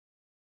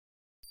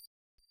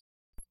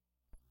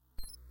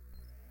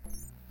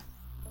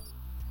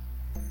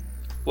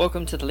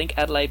Welcome to the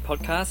LinkAdelaide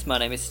podcast. My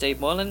name is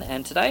Steve Moylan,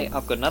 and today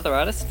I've got another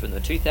artist from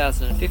the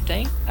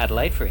 2015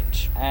 Adelaide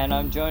Fringe. And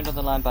I'm joined on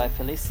the line by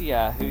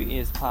Felicia, who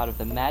is part of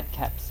the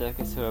Madhouse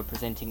Circus, who are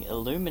presenting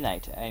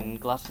Illuminate in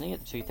Gluttony at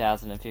the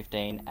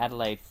 2015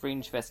 Adelaide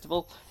Fringe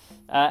Festival.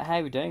 How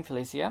are you doing,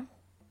 Felicia?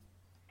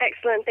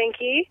 Excellent, thank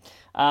you.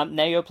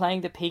 Now you're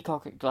playing the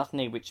Peacock at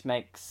Gluttony, which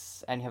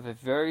makes, and you have a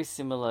very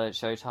similar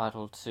show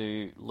title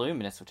to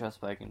Luminous, which I've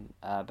spoken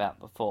about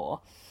before.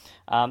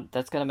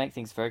 That's going to make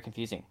things very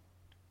confusing.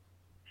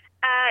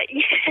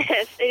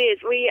 Yes, it is.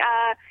 We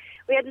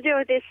had to deal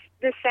with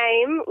the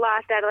same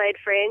last Adelaide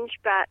Fringe,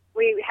 but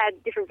we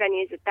had different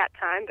venues at that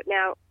time. But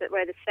now that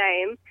we're the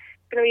same,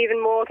 it's going to be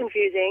even more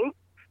confusing.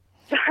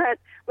 But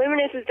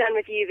Luminous is done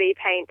with UV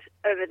paint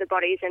over the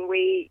bodies, and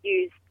we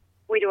do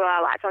all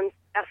our lights on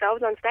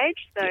ourselves on stage.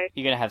 So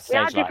you're going to have stage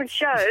lights. We are different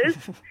shows.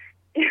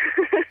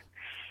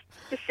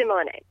 Just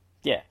similar name.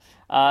 Yeah.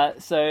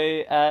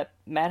 So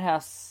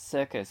Madhouse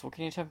Circus. What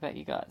can you tell me about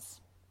you guys?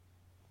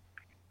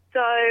 So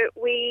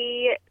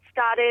we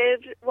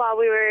started while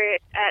we were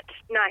at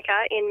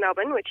NICA in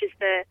Melbourne, which is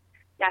the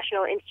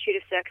National Institute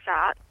of Circus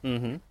Art.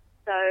 Mm-hmm.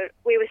 So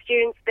we were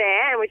students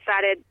there, and we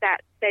decided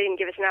that they didn't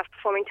give us enough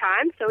performing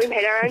time, so we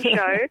made our own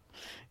show.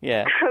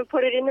 Yeah.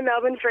 Put it in the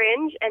Melbourne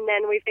Fringe, and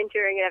then we've been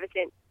touring it ever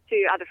since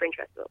to other Fringe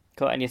festivals.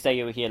 Cool. And you say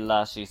you were here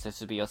last year, so this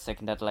will be your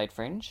second Adelaide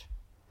Fringe?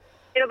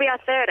 It'll be our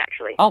third,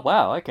 actually. Oh,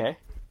 wow, okay.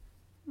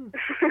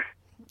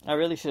 I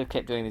really should have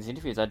kept doing these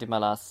interviews. I did my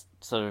last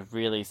sort of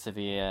really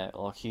severe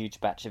or huge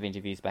batch of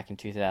interviews back in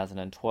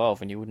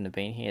 2012, and you wouldn't have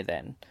been here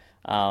then.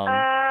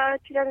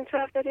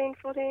 2012, 13,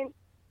 14...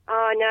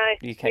 Oh,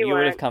 no. You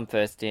would have come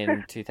first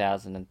in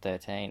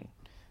 2013.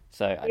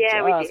 So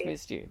I just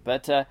missed you.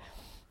 But,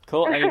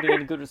 cool. Are you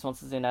getting good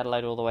responses in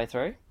Adelaide all the way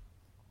through?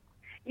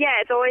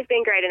 Yeah, it's always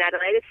been great in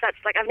Adelaide. It's such,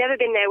 I've never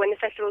been there when the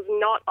festival's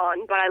not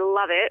on, but I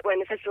love it when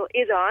the festival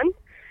is on.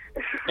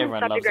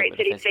 Everyone such loves a great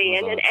city to be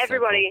in, and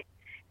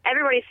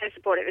everybody's so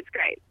supportive. It's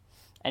great.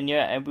 And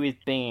yeah, and with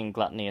being in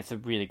Gluttony, it's a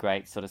really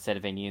great sort of set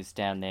of venues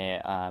down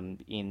there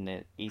in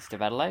the east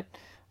of Adelaide.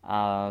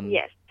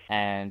 Yes.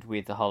 And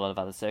with a whole lot of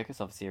other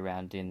circus, obviously,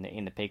 around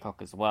in the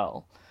Peacock as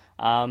well.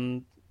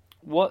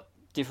 What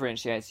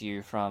differentiates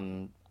you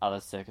from other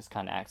circus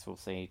kind of acts we'll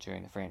see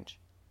during the Fringe?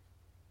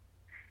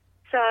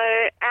 So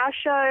our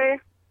show,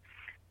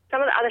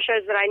 some of the other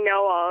shows that I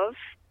know of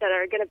that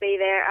are going to be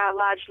there are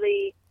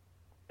largely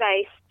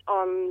based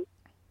on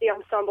the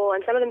ensemble,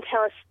 and some of them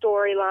tell a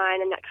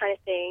storyline and that kind of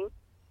thing.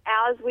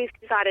 Ours, we've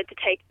decided to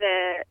take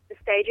the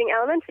staging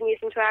elements and use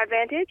them to our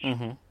advantage.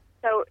 Mm-hmm.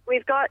 So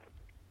we've got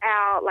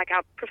our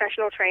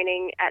professional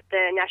training at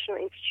the National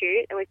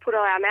Institute, and we've put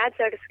all our Mad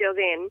Circus skills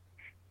in,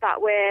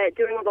 but we're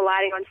doing all the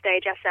lighting on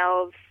stage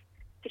ourselves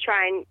to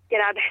try and get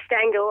our best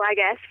angle, I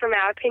guess, from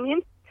our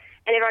opinion,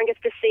 and everyone gets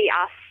to see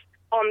us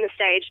on the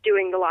stage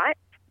doing the lights.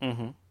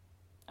 Mm-hmm.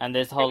 And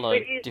there's a whole lot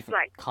of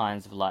different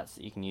kinds of lights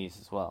that you can use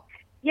as well.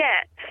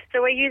 Yeah,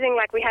 so we're using,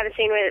 we have a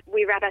scene where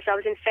we wrap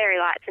ourselves in fairy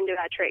lights and do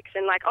our tricks,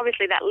 and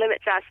obviously that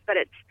limits us, but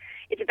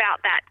it's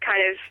about that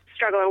kind of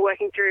struggle and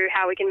working through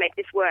how we can make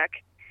this work.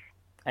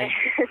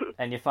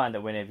 And you find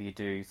that whenever you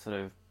do sort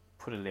of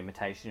put a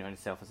limitation on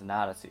yourself as an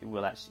artist,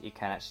 it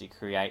can actually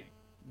create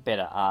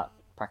better art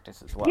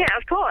practice as well. Yeah,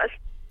 of course.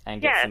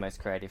 And get the most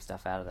creative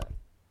stuff out of it.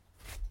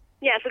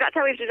 Yeah, so that's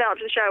how we've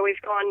developed the show. We've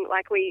gone,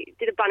 we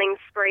did a bunning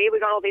spree, we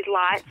got all these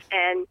lights,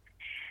 and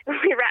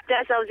we wrapped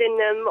ourselves in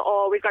them,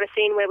 or we've got a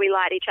scene where we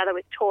light each other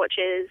with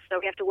torches, so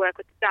we have to work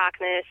with the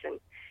darkness and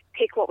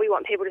pick what we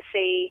want people to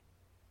see.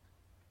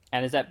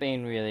 And has that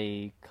been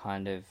really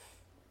kind of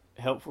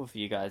helpful for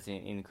you guys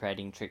in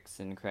creating tricks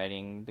and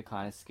creating the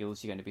kind of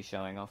skills you're going to be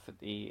showing off at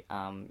the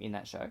in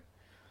that show?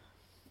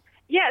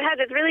 Yeah, it has.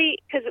 It's really,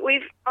 because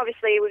we've done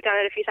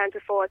it a few times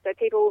before, so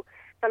people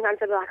sometimes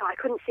are like, I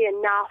couldn't see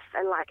enough,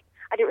 and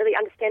I didn't really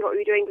understand what we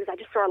were doing because I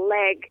just saw a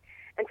leg.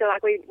 And so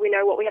we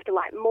know what we have to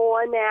light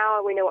more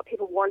now, we know what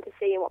people want to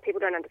see and what people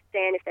don't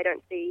understand if they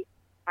don't see,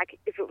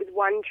 if it was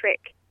one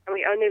trick and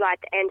we only light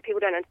the end, people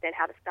don't understand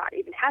how the start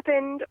even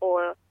happened,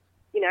 or,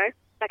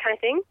 that kind of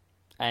thing.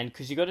 And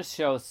because you've got to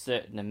show a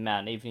certain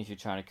amount, even if you're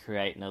trying to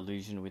create an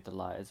illusion with the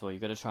light as well,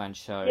 you've got to try and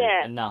show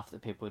enough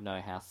that people know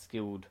how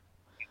skilled,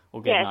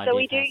 or get an idea. So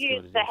we do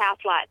use the house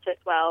lights as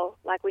well.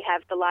 We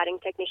have the lighting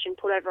technician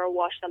put over a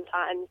wash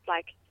sometimes.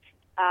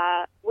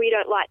 We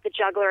don't light the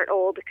juggler at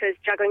all because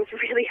juggling's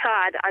really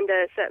hard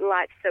under certain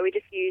lights, so we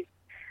just use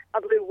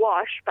a blue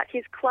wash. But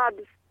his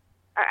clubs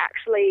are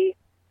actually,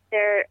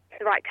 they're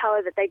the right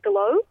colour that they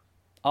glow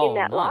in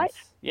that light.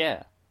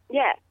 Yeah.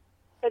 Yeah.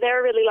 So they're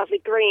a really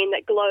lovely green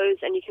that glows,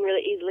 and you can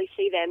really easily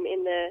see them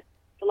in the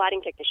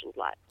lighting technician's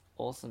light.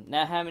 Awesome.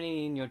 Now, how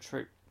many in your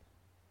troupe?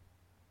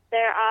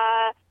 There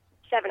are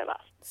 7 of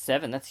us.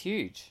 7? That's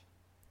huge.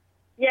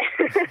 Yeah.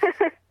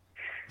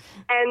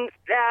 And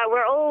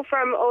we're all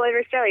from all over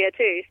Australia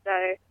too,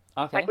 so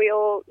we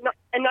all, not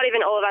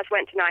even all of us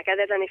went to NICA.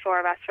 There's only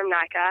 4 of us from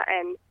NICA,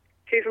 and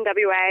 2 from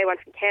WA, 1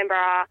 from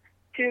Canberra,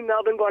 2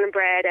 Melbourne born and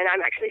bred, and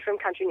I'm actually from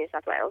country New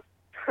South Wales.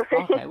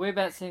 Okay,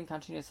 whereabouts in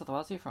country New South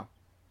Wales are you from?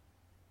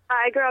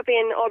 I grew up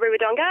in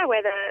Albury-Wodonga,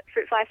 where the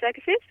Fruit Fly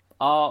Circus is.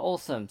 Oh,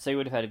 awesome. So you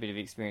would have had a bit of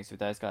experience with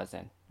those guys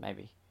then,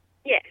 maybe?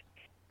 Yeah.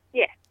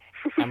 Yeah.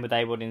 And were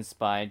they what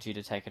inspired you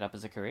to take it up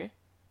as a career?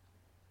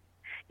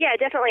 Yeah,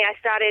 definitely. I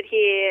started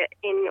here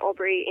in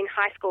Albury in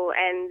high school,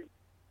 and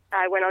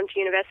I went on to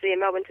university in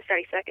Melbourne to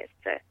study circus.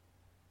 So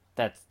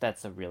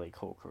that's a really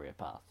cool career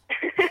path.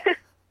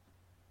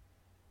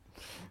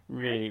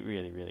 Really,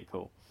 really, really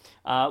cool.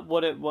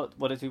 What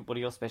are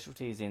your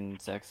specialties in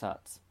circus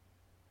arts?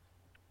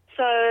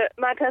 So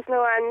my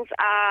personal ones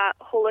are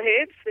hula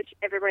hoops, which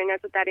everybody knows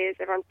what that is.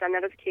 Everyone's done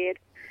that as a kid.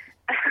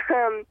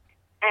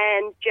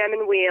 And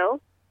German wheel,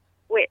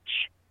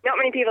 which not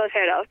many people have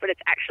heard of, but it's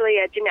actually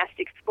a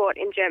gymnastics sport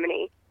in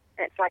Germany.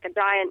 And it's like a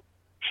giant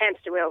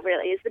hamster wheel,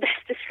 really, is the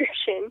best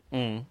description.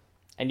 Mm.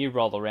 And you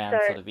roll around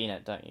sort of in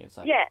it, don't you? It's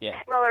like, yeah,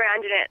 roll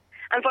around in it.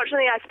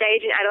 Unfortunately, our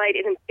stage in Adelaide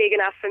isn't big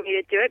enough for me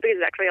to do it because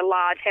it's actually a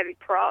large, heavy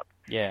prop.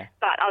 Yeah.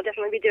 But I'll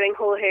definitely be doing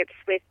hula hoops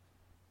with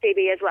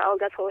Phoebe as well,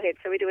 does hula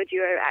hoops, so we do a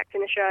duo act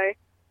in the show.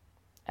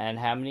 And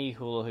how many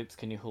hula hoops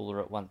can you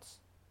hula at once?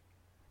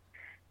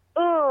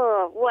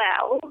 Oh,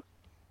 well,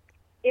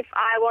 if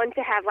I want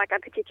to have like a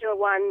particular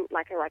one,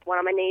 like one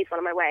on my knees, one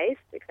on my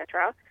waist,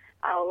 etc.,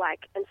 I'll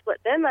and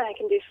split them, and I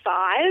can do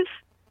 5.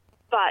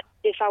 But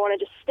if I want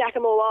to just stack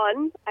them all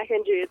on, I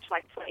can do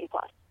 20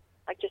 plus,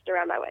 just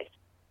around my waist.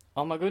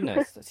 Oh my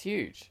goodness, that's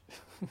huge.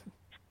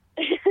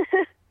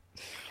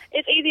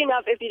 It's easy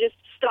enough if you just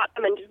start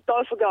them and just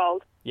go for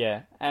gold.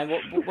 Yeah, and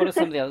what are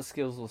some of the other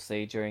skills we'll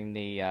see during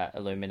the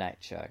Illuminate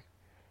show?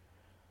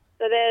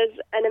 So there's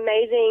an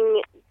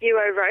amazing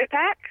duo rope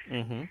act,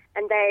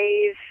 and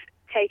they've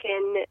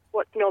taken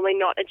what's normally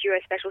not a duo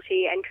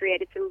specialty and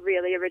created some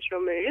really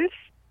original moves.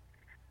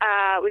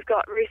 We've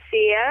got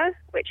Rusia,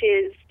 which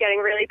is getting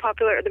really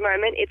popular at the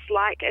moment. It's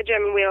like a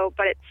German wheel,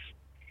 but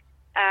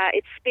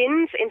it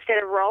spins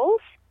instead of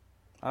rolls.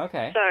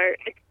 Okay. So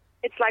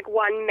it's like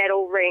one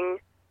metal ring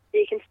that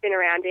you can spin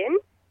around in.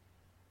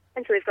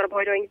 And so we've got a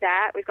boy doing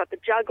that. We've got the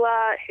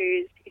juggler,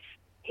 he's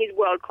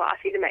world class.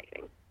 He's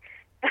amazing.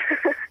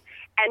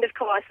 And of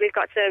course, we've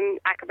got some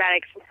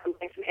acrobatics and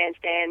some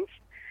handstands.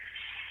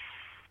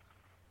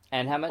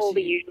 And how much? All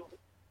the usual.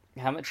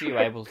 How much are you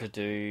able to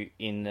do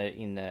in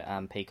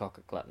the Peacock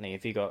at Gluttony?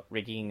 Have you got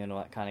rigging and all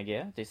that kind of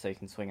gear, just so you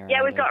can swing around?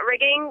 Yeah, we've got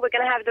rigging. We're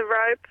going to have the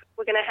rope.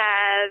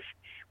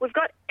 We've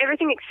got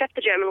everything except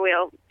the German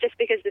wheel, just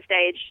because the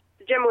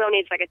German wheel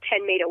needs like a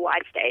 10-meter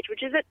wide stage,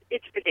 which is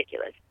it's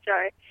ridiculous. So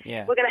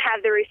yeah, we're going to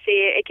have the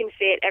Rusia. It can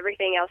fit.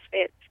 Everything else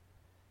fits.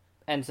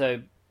 And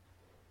so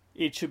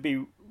it should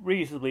be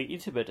reasonably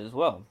intimate as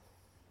well.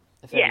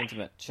 A fairly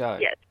intimate show.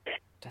 Yes.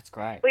 That's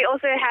great. We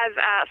also have,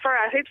 for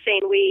our hoop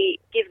scene, we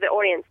give the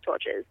audience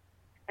torches,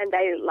 and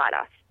they light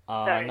us.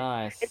 Oh, so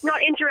nice. It's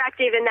not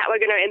interactive in that we're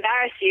going to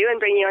embarrass you and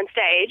bring you on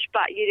stage,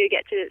 but you do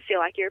get to feel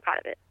like you're a part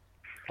of it.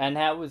 And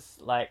how was,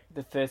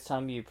 the first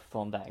time you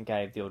performed that and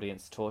gave the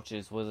audience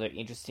torches, was it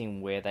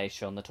interesting where they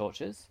shone the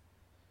torches?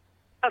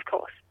 Of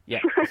course.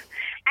 Yeah.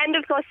 And,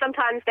 of course,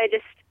 sometimes they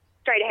just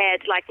straight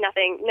ahead,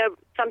 nothing. No,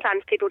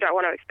 sometimes people don't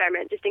want to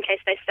experiment just in case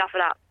they stuff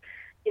it up,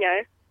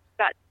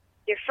 But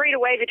you're free to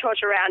wave your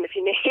torch around if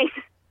you need.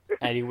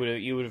 And you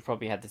would have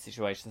probably had the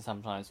situation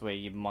sometimes where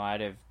you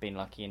might have been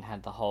lucky and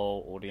had the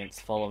whole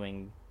audience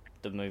following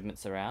the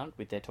movements around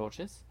with their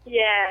torches.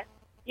 Yeah,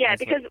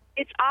 because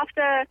it's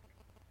after,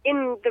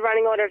 in the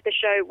running order of the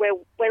show, where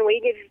when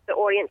we give the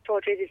audience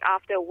torches is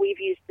after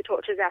we've used the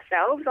torches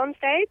ourselves on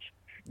stage.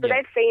 So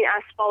they've seen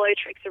us follow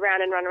tricks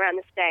around and run around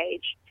the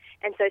stage.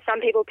 And so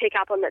some people pick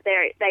up on that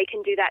they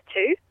can do that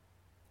too.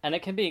 And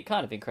it can be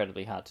kind of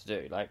incredibly hard to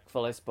do.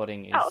 Follow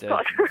spotting is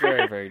a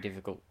very, very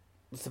difficult,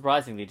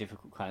 surprisingly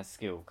difficult kind of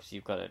skill, because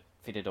you've got to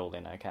fit it all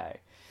in okay.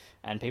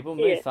 And people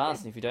move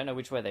fast, and if you don't know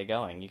which way they're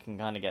going, you can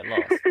kind of get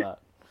lost. But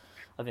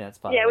I think that's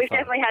part of the fun. Yeah, we've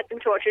definitely had some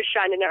torches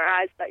shine in our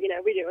eyes, but,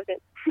 we deal with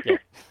it. Yeah.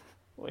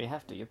 Well, you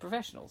have to. You're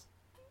professionals.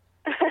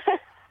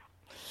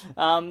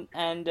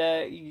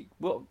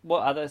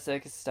 What other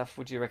circus stuff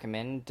would you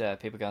recommend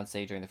people go and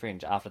see during the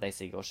Fringe, after they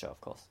see your show,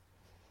 of course?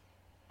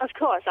 Of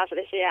course, after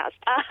they see ours.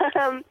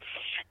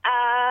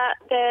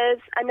 There's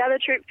another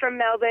troupe from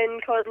Melbourne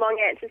called Long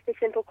Answers to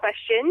Simple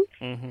Questions.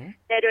 Mm-hmm.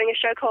 They're doing a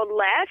show called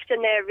Left,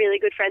 and they're really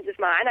good friends of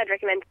mine. I'd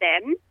recommend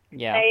them.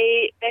 Yeah.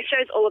 Their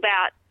show's all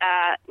about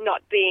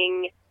not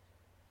being...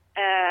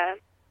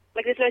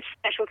 there's no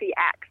specialty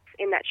acts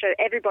in that show.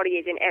 Everybody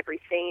is in every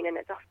scene, and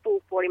it's a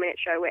full 40-minute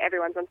show where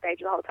everyone's on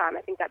stage the whole time.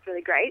 I think that's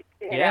really great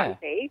to head out and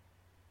see.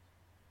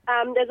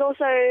 There's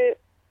also...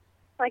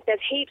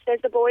 there's heaps.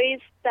 There's the boys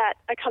that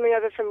are coming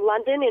over from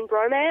London in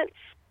Bromance.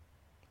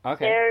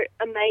 Okay. They're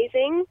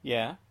amazing.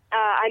 Yeah.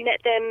 I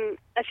met them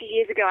a few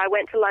years ago. I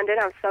went to London.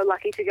 I was so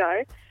lucky to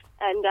go.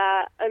 And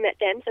I met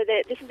them. So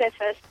this is their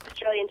first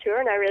Australian tour,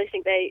 and I really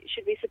think they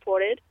should be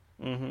supported.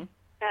 Mm-hmm.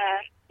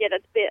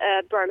 That's a bit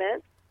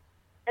Bromance.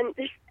 And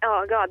the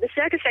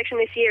circus section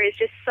this year is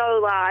just so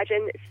large,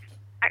 and it's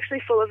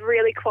actually full of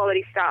really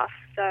quality stuff.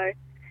 So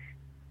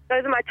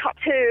those are my top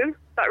 2.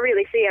 But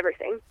really, see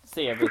everything.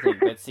 See everything,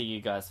 but see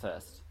you guys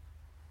first.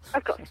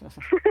 Of course.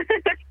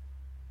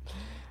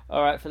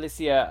 All right,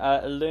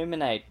 Felicia,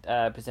 Illuminate,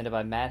 presented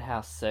by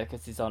Madhouse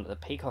Circus, is on at the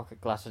Peacock at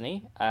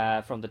Gluttony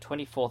from the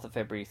 24th of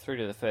February through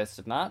to the 1st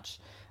of March.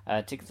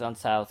 Tickets on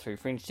sale through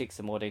Fringe Ticks,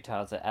 and more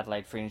details at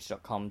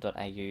adelaidefringe.com.au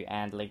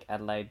and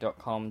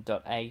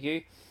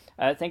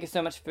linkadelaide.com.au. Thank you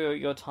so much for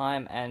your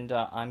time, and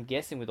I'm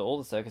guessing with all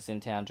the circus in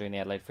town during the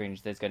Adelaide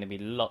Fringe, there's going to be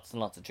lots and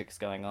lots of tricks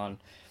going on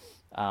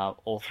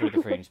all through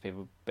the Fringe.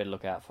 People better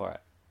look out for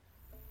it.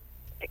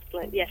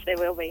 Excellent. Yes, there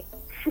will be.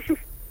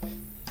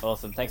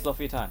 Awesome. Thanks a lot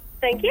for your time.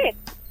 Thank you.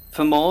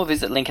 For more,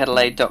 visit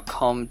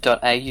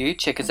linkadelaide.com.au,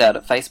 check us out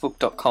at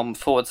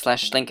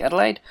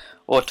facebook.com/linkadelaide,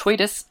 or tweet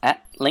us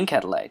at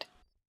LinkAdelaide.